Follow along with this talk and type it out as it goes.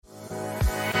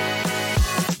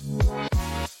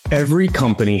Every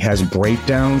company has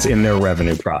breakdowns in their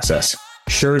revenue process.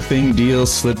 Sure thing deals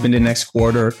slip into next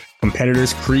quarter,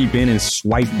 competitors creep in and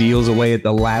swipe deals away at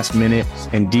the last minute,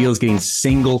 and deals getting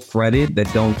single threaded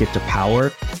that don't get to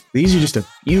power. These are just a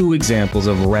few examples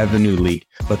of revenue leak,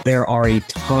 but there are a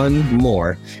ton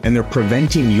more, and they're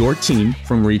preventing your team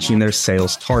from reaching their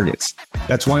sales targets.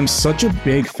 That's why I'm such a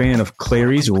big fan of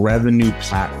Clari's revenue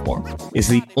platform. It's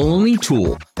the only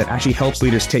tool that actually helps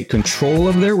leaders take control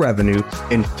of their revenue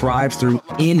and thrive through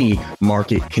any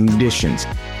market conditions,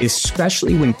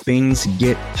 especially when things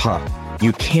get tough.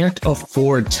 You can't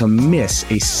afford to miss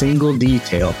a single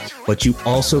detail, but you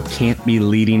also can't be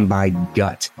leading by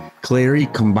gut. Clari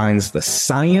combines the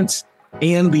science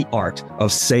and the art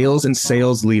of sales and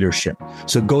sales leadership.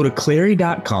 So go to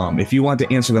Clari.com if you want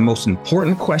to answer the most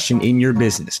important question in your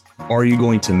business. Are you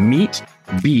going to meet,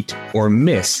 beat, or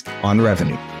miss on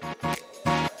revenue?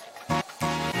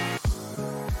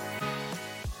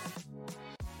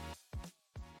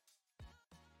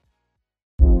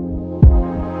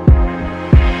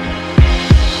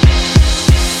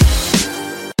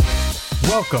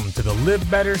 Welcome to the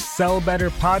Live Better, Sell Better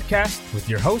podcast with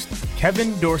your host,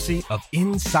 Kevin Dorsey of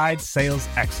Inside Sales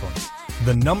Excellence,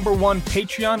 the #1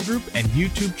 Patreon group and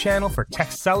YouTube channel for tech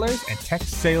sellers and tech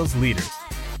sales leaders,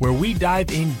 where we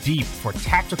dive in deep for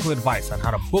tactical advice on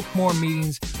how to book more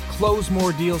meetings, close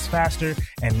more deals faster,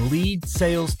 and lead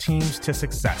sales teams to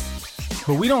success.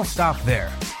 But we don't stop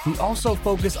there. We also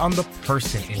focus on the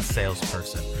person in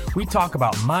salesperson. We talk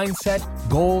about mindset,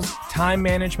 goals, time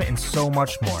management, and so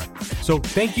much more. So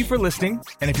thank you for listening.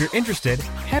 And if you're interested,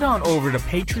 head on over to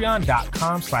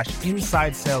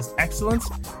patreon.com/inside sales excellence.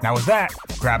 Now with that,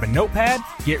 grab a notepad,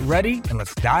 get ready, and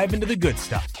let's dive into the good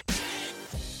stuff.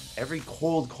 Every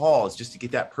cold call is just to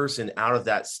get that person out of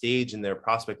that stage in their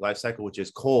prospect lifecycle, which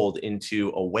is cold,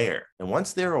 into aware. And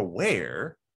once they're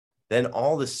aware, then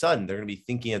all of a sudden they're going to be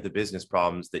thinking of the business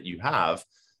problems that you have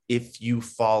if you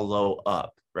follow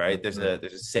up, right? There's a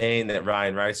saying that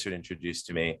Ryan Reichert introduced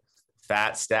to me: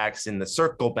 fat stacks in the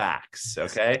circle backs,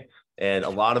 okay? And a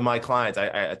lot of my clients,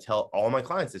 I tell all my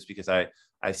clients this because I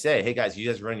say, hey guys, you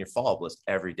guys run your follow-up list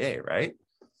every day, right?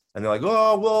 And they're like,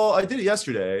 oh, well, I did it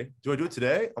yesterday. Do I do it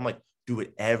today? I'm like, do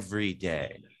it every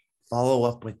day. Follow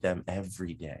up with them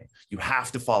every day. You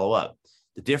have to follow up.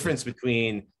 The difference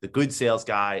between the good sales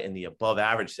guy and the above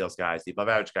average sales guy is the above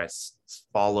average guy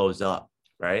follows up,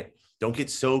 right? Don't get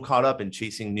so caught up in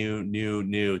chasing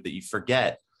new that you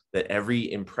forget that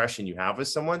every impression you have with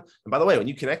someone. And by the way, when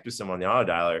you connect with someone on the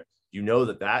auto dialer, you know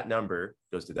that number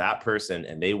goes to that person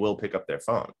and they will pick up their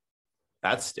phone.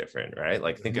 That's different, right?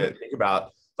 Like think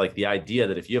about like the idea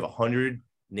that if you have 100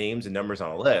 names and numbers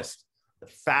on a list, the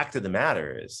fact of the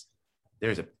matter is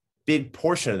there's a big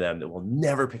portion of them that will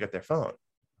never pick up their phone,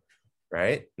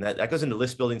 right? And that goes into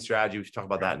list building strategy. We should talk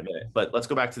about that in a minute. But let's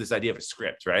go back to this idea of a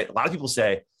script, right? A lot of people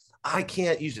say, I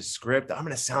can't use a script. I'm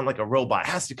going to sound like a robot.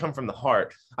 It has to come from the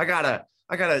heart. I gotta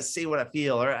say what I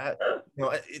feel, or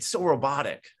it's so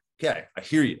robotic. Okay, I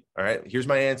hear you. All right, here's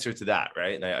my answer to that,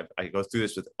 right? And I go through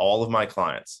this with all of my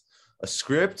clients. A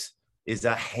script is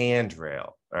a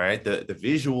handrail. All right, the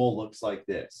visual looks like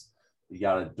this. You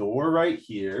got a door right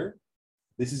here.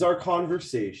 This is our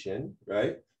conversation,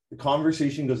 right? The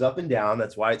conversation goes up and down.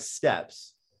 That's why it's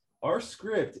steps. Our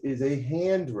script is a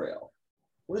handrail.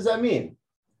 What does that mean?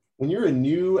 When you're a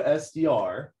new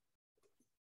SDR,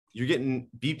 you're getting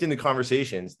beeped into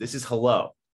conversations. This is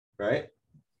hello, right?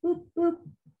 Boop, boop.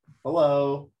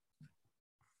 Hello.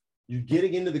 You're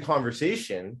getting into the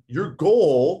conversation. Your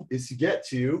goal is to get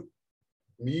to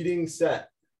meeting set,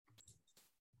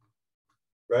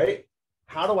 right?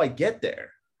 How do I get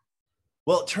there?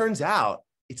 Well, it turns out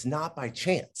it's not by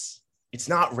chance. It's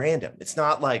not random. It's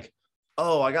not like,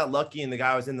 oh, I got lucky and the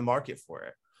guy was in the market for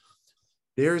it.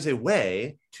 There's a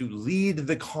way to lead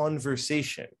the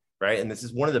conversation, right? And this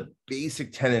is one of the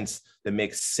basic tenets that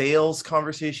makes sales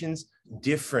conversations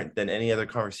different than any other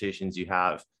conversations you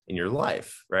have in your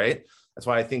life, right? That's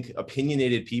why I think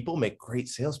opinionated people make great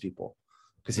salespeople.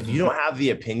 Because if you don't have the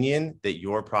opinion that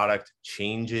your product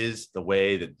changes the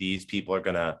way that these people are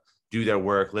going to do their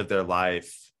work, live their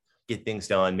life, get things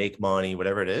done, make money,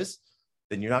 whatever it is,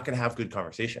 then you're not going to have good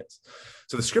conversations.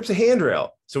 So the script's a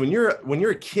handrail. So when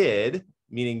you're a kid,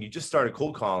 meaning you just started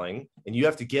cold calling and you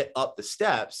have to get up the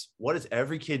steps, what does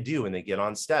every kid do when they get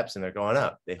on steps and they're going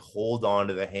up? They hold on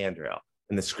to the handrail,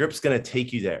 and the script's going to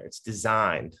take you there. It's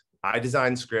designed. I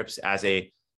design scripts as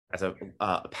a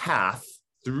path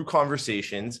through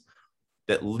conversations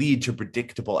that lead to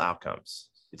predictable outcomes.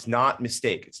 It's not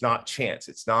mistake. It's not chance.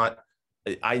 It's not,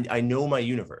 I know my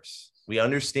universe. We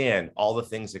understand all the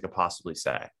things they could possibly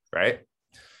say, right?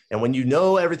 And when you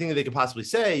know everything that they could possibly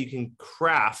say, you can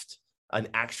craft an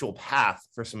actual path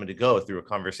for someone to go through a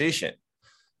conversation.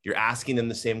 You're asking them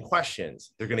the same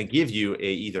questions. They're going to give you a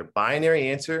either binary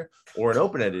answer or an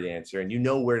open-ended answer, and you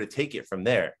know where to take it from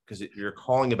there because you're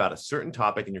calling about a certain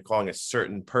topic and you're calling a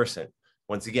certain person.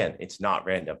 Once again, it's not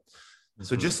random.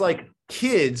 So just like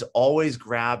kids always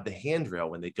grab the handrail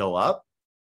when they go up,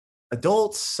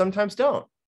 adults sometimes don't,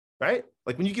 right?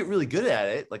 Like when you get really good at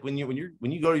it, like when you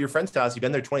go to your friend's house, you've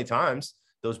been there 20 times,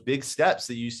 those big steps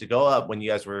that you used to go up when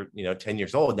you guys were, 10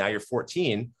 years old, now you're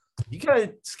 14, you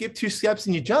gotta skip 2 steps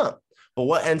and you jump. But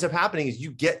what ends up happening is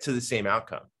you get to the same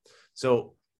outcome.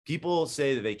 So people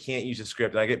say that they can't use a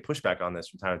script, and I get pushback on this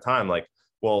from time to time, like,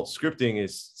 well, scripting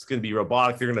it's going to be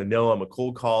robotic. They're going to know I'm a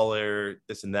cold caller,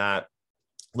 this and that.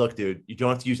 Look, dude, you don't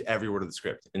have to use every word of the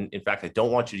script. And in fact, I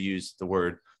don't want you to use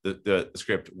the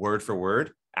script word for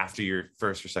word after your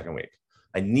first or second week.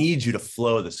 I need you to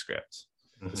flow the script.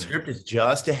 The script is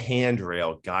just a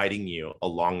handrail guiding you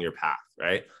along your path,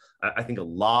 right? I think a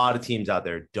lot of teams out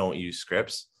there don't use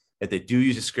scripts. If they do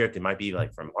use a script, it might be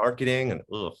like from marketing, and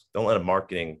don't let a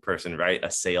marketing person write a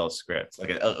sales script, like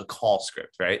a call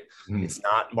script, right? It's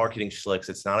not marketing schlicks.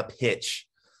 It's not a pitch.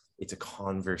 It's a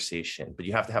conversation, but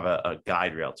you have to have a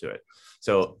guide rail to it.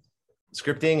 So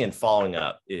scripting and following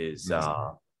up is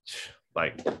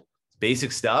like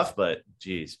basic stuff, but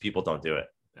geez, people don't do it.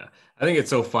 Yeah. I think it's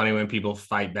so funny when people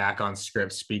fight back on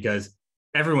scripts because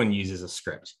everyone uses a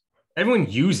script. Everyone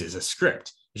uses a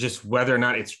script. It's just whether or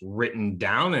not it's written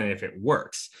down and if it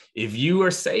works. If you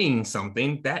are saying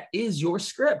something, that is your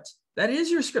script. That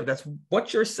is your script. That's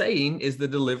what you're saying is the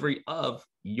delivery of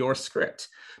your script.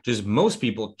 Just most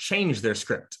people change their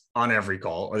script on every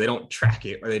call, or they don't track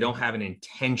it, or they don't have an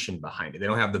intention behind it. They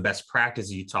don't have the best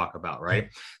practices you talk about, right?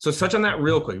 So let's touch on that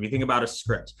real quick. If you think about a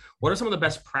script, what are some of the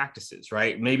best practices,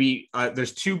 right? Maybe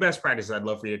there's 2 best practices I'd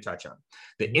love for you to touch on: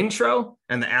 the intro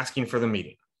and the asking for the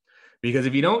meeting. Because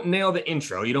if you don't nail the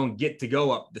intro, you don't get to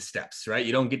go up the steps, right?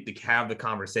 You don't get to have the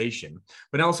conversation.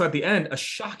 But also at the end, a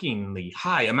shockingly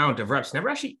high amount of reps never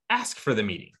actually ask for the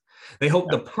meeting. They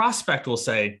hope the prospect will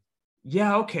say,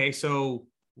 yeah, okay, so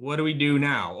what do we do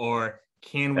now? Or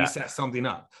can we set something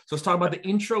up? So let's talk about the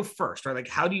intro first, right? Like,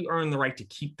 how do you earn the right to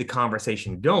keep the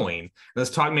conversation going? Let's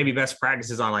talk maybe best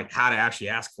practices on like how to actually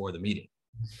ask for the meeting.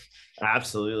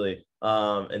 Absolutely.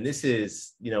 And this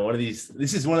is, one of these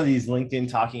LinkedIn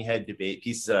talking head debate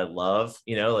pieces that I love,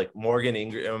 like Morgan J.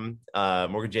 Ingram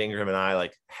and I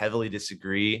like heavily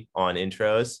disagree on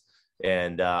intros.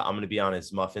 And I'm going to be on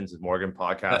his Muffins with Morgan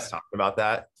podcast talking about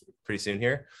that pretty soon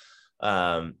here.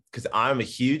 Because I'm a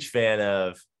huge fan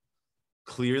of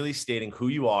clearly stating who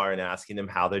you are and asking them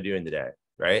how they're doing today.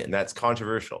 Right. And that's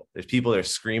controversial. There's people that are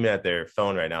screaming at their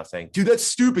phone right now saying, dude, that's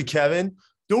stupid, Kevin.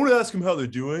 Don't ask them how they're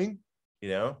doing.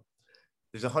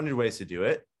 There's 100 ways to do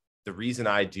it. The reason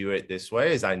I do it this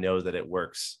way is I know that it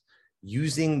works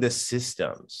using the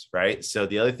systems, right? So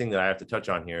the other thing that I have to touch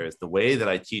on here is the way that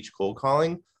I teach cold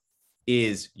calling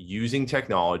is using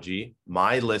technology,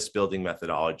 my list building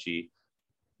methodology,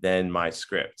 then my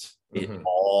script. It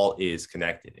all is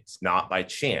connected. It's not by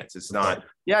chance. It's not,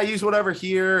 use whatever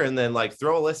here and then like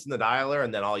throw a list in the dialer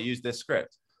and then I'll use this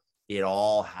script. It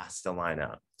all has to line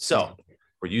up. So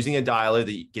we're using a dialer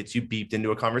that gets you beeped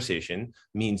into a conversation,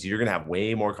 means you're going to have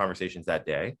way more conversations that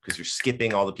day because you're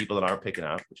skipping all the people that aren't picking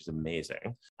up, which is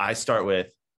amazing. I start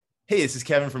with, hey, this is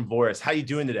Kevin from Voris. How you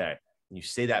doing today? And you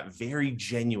say that very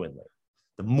genuinely.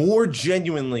 The more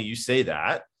genuinely you say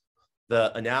that,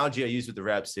 the analogy I use with the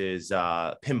reps is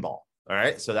pinball. All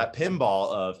right. So that pinball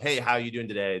of, hey, how you doing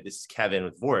today? This is Kevin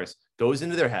with Voris goes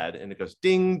into their head and it goes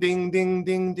ding, ding, ding,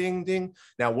 ding, ding, ding.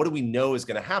 Now, what do we know is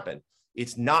going to happen?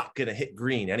 It's not going to hit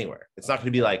green anywhere. It's not going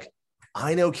to be like,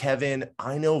 I know Kevin,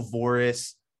 I know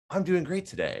Voris, I'm doing great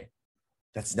today.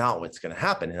 That's not what's going to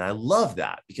happen. And I love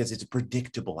that because it's a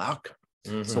predictable outcome.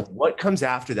 So what comes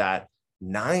after that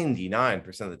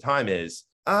 99% of the time is,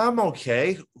 I'm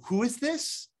okay. Who is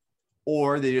this?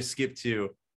 Or they just skip to,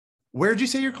 where'd you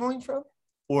say you're calling from?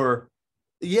 Or,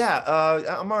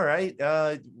 I'm all right.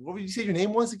 What would you say your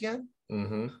name was again?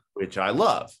 Which I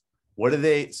love. What do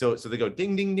they, so they go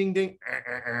ding, ding, ding, ding,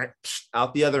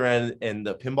 out the other end, and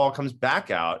the pinball comes back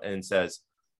out and says,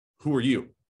 who are you?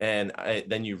 And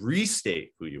then you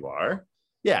restate who you are.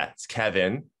 Yeah, it's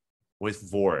Kevin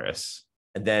with Voris.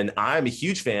 And then I'm a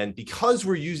huge fan because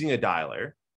we're using a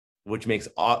dialer, which makes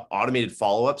automated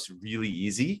follow-ups really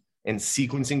easy, and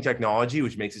sequencing technology,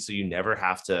 which makes it so you never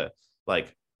have to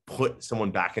like put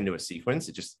someone back into a sequence.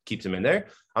 It just keeps them in there.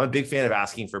 I'm a big fan of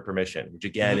asking for permission, which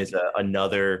again is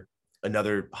another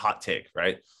hot take,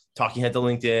 right? Talking head to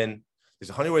LinkedIn. There's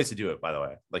 100 ways to do it, by the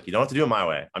way. Like, you don't have to do it my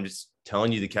way. I'm just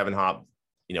telling you the Kevin Hop,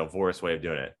 Voris way of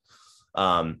doing it.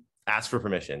 Ask for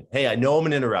permission. Hey, I know I'm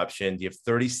an interruption. Do you have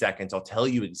 30 seconds? I'll tell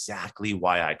you exactly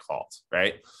why I called,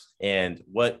 right? And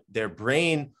what their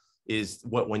brain is,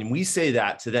 when we say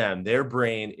that to them, their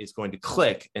brain is going to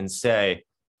click and say,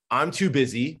 I'm too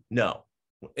busy. No.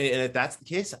 And if that's the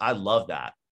case, I love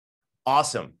that.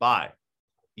 Awesome. Bye.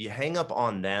 You hang up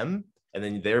on them, and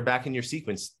then they're back in your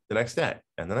sequence the next day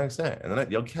and the next day, and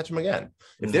then you'll catch them again.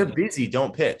 If they're busy,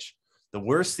 don't pitch. The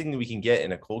worst thing that we can get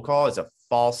in a cold call is a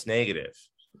false negative.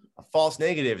 A false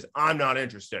negative is, I'm not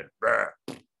interested.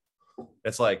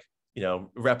 It's like,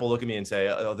 rep will look at me and say,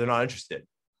 oh, they're not interested.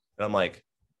 And I'm like,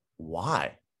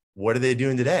 why? What are they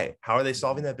doing today? How are they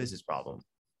solving that business problem?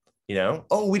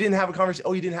 Oh, we didn't have a conversation.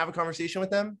 Oh, you didn't have a conversation with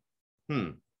them?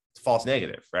 It's false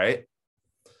negative, right?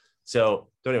 So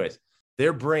anyways,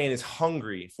 their brain is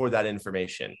hungry for that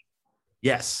information.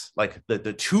 Yes, like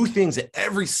the two things that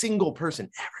every single person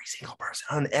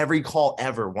on every call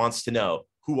ever wants to know: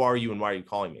 who are you and why are you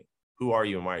calling me? Who are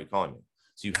you and why are you calling me?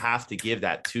 So you have to give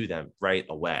that to them right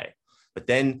away. But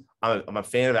then I'm a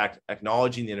fan of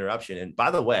acknowledging the interruption. And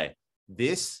by the way,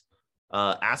 this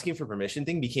asking for permission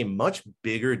thing became much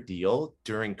bigger deal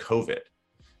during COVID,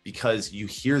 because you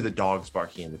hear the dogs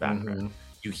barking in the background.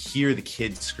 You hear the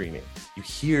kids screaming. You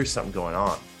hear something going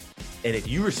on. And if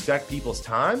you respect people's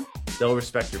time, they'll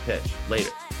respect your pitch later,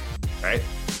 right?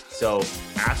 So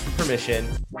ask for permission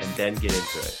and then get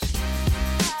into it.